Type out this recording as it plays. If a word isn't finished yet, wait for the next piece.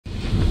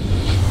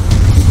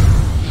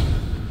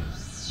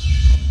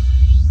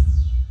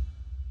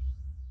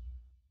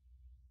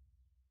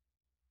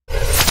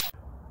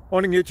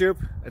Morning YouTube,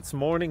 it's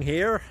morning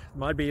here. It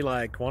might be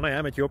like 1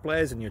 a.m. at your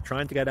place and you're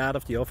trying to get out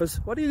of the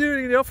office. What are you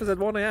doing in the office at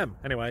 1 a.m?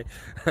 Anyway,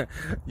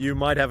 you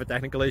might have a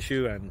technical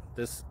issue and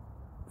this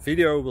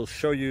video will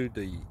show you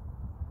the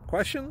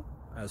question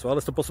as well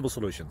as the possible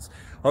solutions.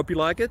 Hope you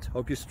like it,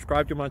 hope you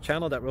subscribe to my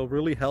channel. That will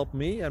really help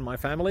me and my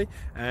family,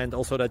 and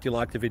also that you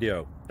like the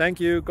video. Thank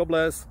you, God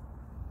bless.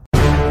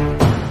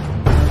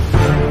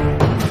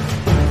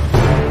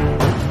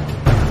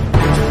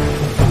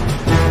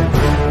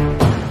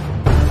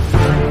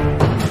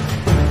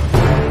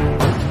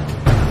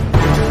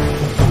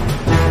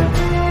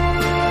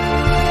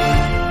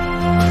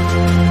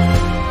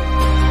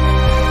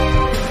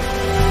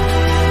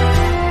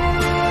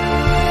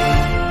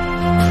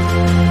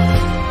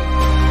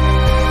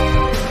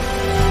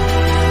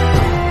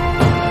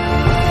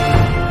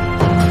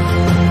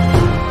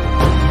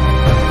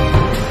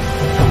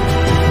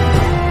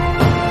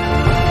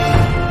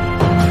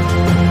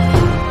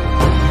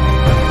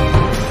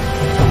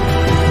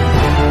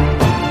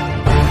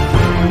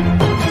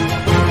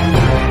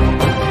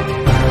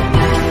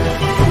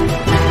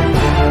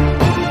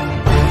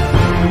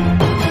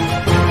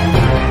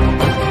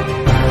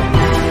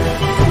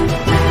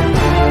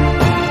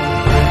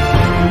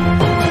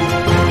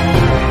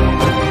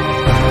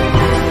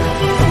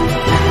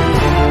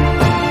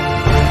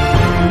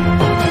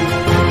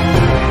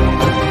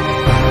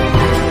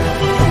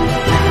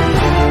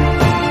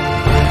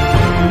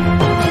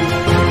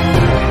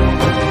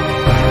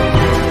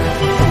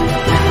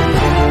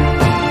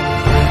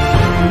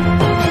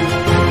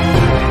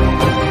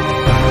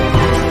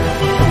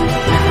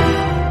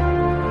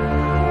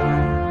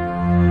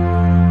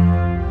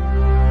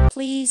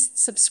 Please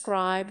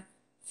subscribe.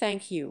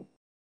 Thank you.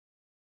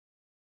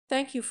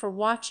 Thank you for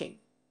watching.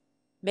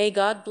 May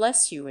God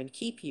bless you and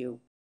keep you.